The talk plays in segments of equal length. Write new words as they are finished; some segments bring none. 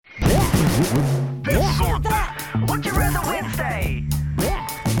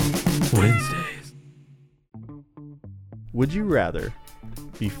Would you rather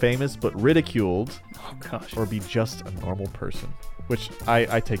be famous but ridiculed, Oh gosh. or be just a normal person? Which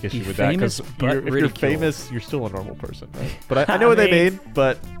I take issue Be with that, because famous but if you're ridiculed. famous, you're still a normal person, right? But I know what they mean,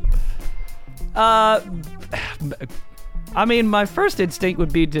 but I mean, my first instinct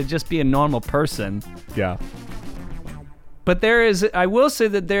would be to just be a normal person. yeah. But I will say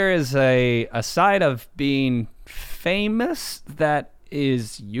that there is a side of being famous that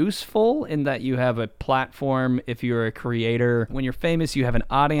is useful in that you have a platform if you're a creator. When you're famous, you have an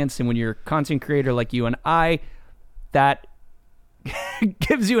audience, and when you're a content creator like you and I, that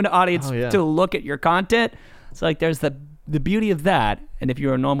gives you an audience Oh, yeah. to look at your content. It's like there's the beauty of that. And if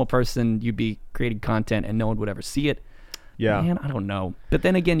you're a normal person, you'd be creating content and no one would ever see it. Yeah. Man, I don't know. But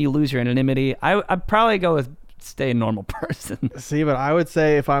then again, you lose your anonymity. I'd probably go with stay a normal person. See, but I would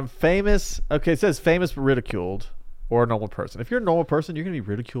say if I'm famous, okay, it says famous but ridiculed, or a normal person. If you're a normal person, you're going to be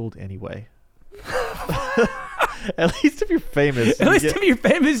ridiculed anyway. At least if you're famous. At least if you're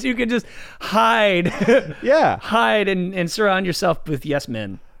famous, you can just hide. Yeah. Hide and surround yourself with yes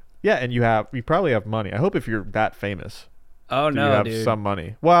men. Yeah, and you probably have money. I hope if you're that famous, Oh you no, have dude. some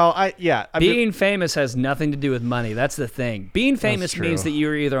money. Well, Being famous has nothing to do with money. That's the thing. Being famous true. means that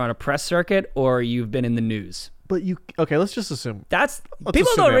you're either on a press circuit or you've been in the news. But okay, let's just assume. That's Let's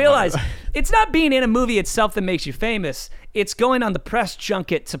people assume don't they have money. realize it's not being in a movie itself that makes you famous. It's going on the press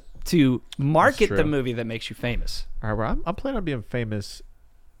junket to market true. the movie that makes you famous. All right, well, I'm planning on being famous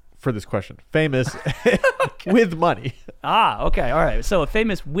for this question. Famous with money. Ah, okay, all right. So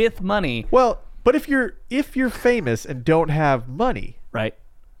famous with money, Well, but if you're famous and don't have money, right?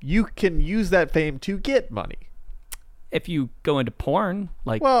 you can use that fame to get money. If you go into porn,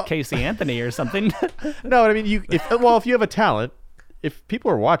 like Well- Casey Anthony or something. No, I mean if you have a talent, if people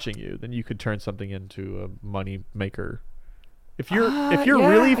are watching you, then you could turn something into a money maker. If you're yeah,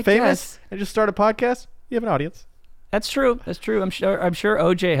 really I famous guess. and just start a podcast, you have an audience. That's true. That's true. I'm sure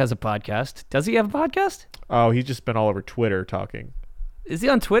OJ has a podcast. Does he have a podcast? Oh, he's just been all over Twitter talking. Is he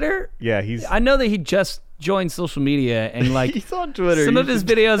on Twitter? Yeah, he's I know that he just joined social media and like he's on Twitter. some You of his should-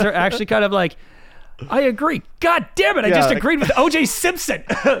 videos are actually kind of like, I agree. God damn it! I Yeah, just like- agreed with OJ Simpson.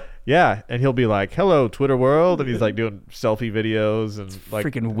 Yeah, and he'll be like, "Hello, Twitter world," and he's like doing selfie videos and like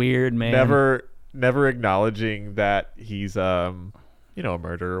Freaking weird, man. never acknowledging that he's a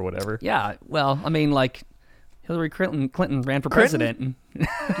murderer or whatever. Yeah. Well, I mean, like Hillary Clinton ran for president. Did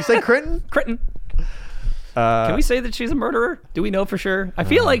you say Clinton? Clinton. Can we say that she's a murderer? Do we know for sure? I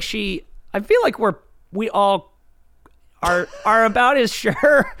feel like we all are about as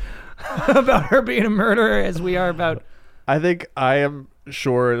sure about her being a murderer as we are about. I think I am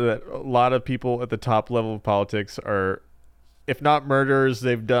sure that a lot of people at the top level of politics are, if not murderers,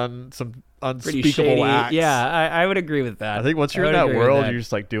 they've done some Pretty unspeakable shady. acts. Yeah, I would agree with that. I think once you're in would that agree with world, that. you're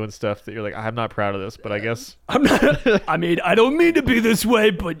just like doing stuff that you're like, I'm not proud of this, but I guess I'm not. I mean, I don't mean to be this way,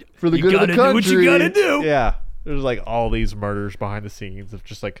 but for the you good gotta of the do what you gotta country. do. Yeah, there's like all these murders behind the scenes of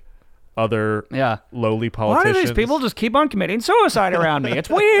just like other Yeah. lowly Why politicians. do these people just keep on committing suicide around me? It's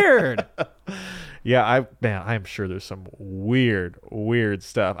weird. Yeah, I am sure there's some weird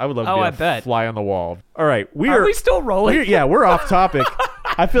stuff. I would love to Oh, be I a bet. fly on the wall. All right, Are we still rolling? we're off topic.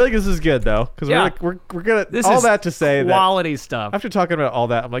 I feel like this is good though, because Yeah. we're gonna This all is that to say that quality stuff. after talking about all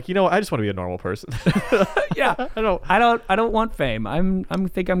that, I'm like, you know what? I just want to be a normal person. Yeah. I I don't want fame. I'm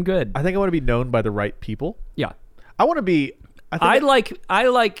think I'm good. think I want to be known by the right people. Yeah. I want to be. I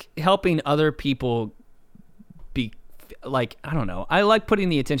like helping other people be like, I don't know. I like putting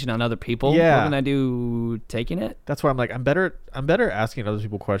the attention on other people Yeah. more than I do taking it. that's why I'm like I'm better asking other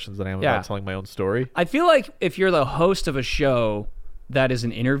people questions than I am Yeah. about telling my own story. I feel like if you're the host of a show that is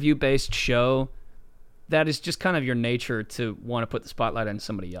an interview-based show, that is just kind of your nature to want to put the spotlight on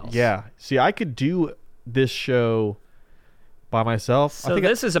somebody else. Yeah. See, I could do this show by myself. So I think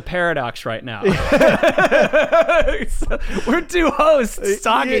this is a paradox right now. So we're two hosts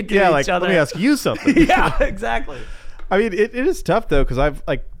talking to like, each other. let me ask you something. Yeah, exactly. I mean, it is tough though, because I've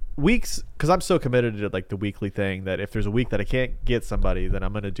like weeks, because I'm so committed to like the weekly thing that if there's a week that I can't get somebody, then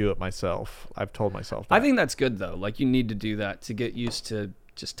I'm gonna do it myself. I've told myself that. I think that's good though. Like you need to do that to get used to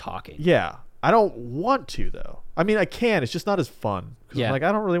just talking. Yeah, I don't want to though. I mean, I can. It's just not as fun. 'Cause Yeah. I'm like,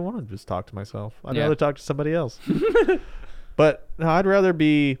 I don't really want to just talk to myself. I'd Yeah. rather talk to somebody else. But no, I'd rather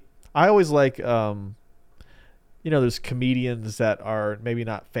be. I always like, there's comedians that are maybe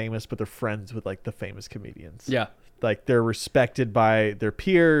not famous, but they're friends with like the famous comedians. Yeah. Like they're respected by their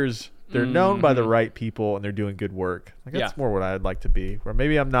peers. They're known by the Mhm. right people, and they're doing good work. Like that's Yeah. more what I'd like to be. Where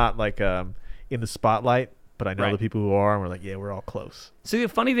maybe I'm not like in the spotlight, but I know Right. the people who are, and we're like, yeah, we're all close. So the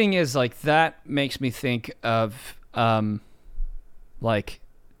funny thing is, like, that makes me think of, like,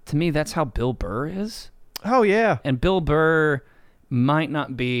 to me, that's how Bill Burr is. Oh yeah. And Bill Burr might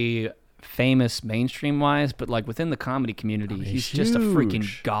not be famous mainstream wise, but like within the comedy community, he's just a freaking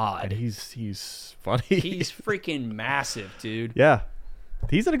huge. god. And he's funny. He's freaking massive, dude. Yeah.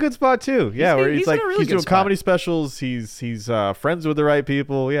 He's in a good spot too. Yeah, where he's in like a really he's good doing spot. comedy specials. He's friends with the right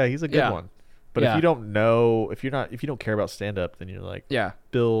people. Yeah, he's a good Yeah. one. But Yeah. if you don't know, if you don't care about stand up, then you're like, Yeah.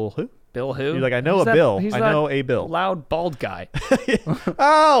 Bill who? Bill who? You're like, I know Who's a that- Bill. He's I that know a Bill. loud bald guy.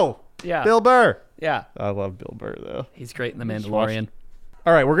 Oh, Yeah. Bill Burr. Yeah. I love Bill Burr though. He's great in The Just watched- Mandalorian.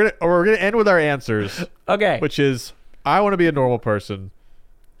 All right, we're gonna end with our answers, Okay. which is I want to be a normal person.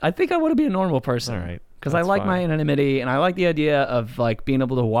 I think I want to be a normal person. All right, Because I that's like my fine. anonymity and I like the idea of like being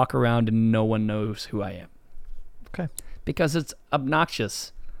able to walk around and no one knows who I am. Okay, Because it's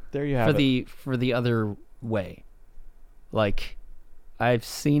obnoxious there you have it. for the other way. Like I've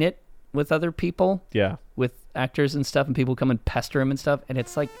seen it with other people, Yeah. with actors and stuff, and people come and pester him and stuff, and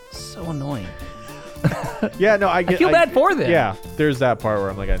it's like so annoying. Yeah, no, I feel bad for them. Yeah, there's that part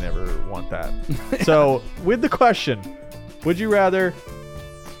where I'm like, I never want that. So, with the question, would you rather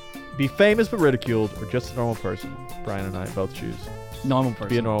be famous but ridiculed or just a normal person? Brian and I both choose Normal person.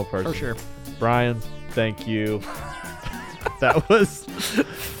 be a normal person. For sure. Brian, thank you. That was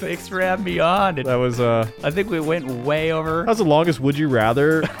Thanks for having me on. that was I think we went way over. that was the longest would you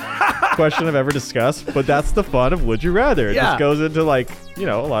rather question I've ever discussed, but that's the fun of would you rather. It Yeah. just goes into like, a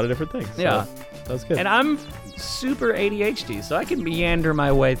lot of different things. So, Yeah. that was good. And I'm super ADHD, so I can meander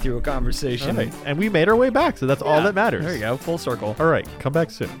my way through a conversation. All right. And we made our way back, so that's all Yeah. that matters. There you go. Full circle. All right, come back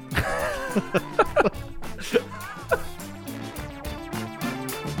soon.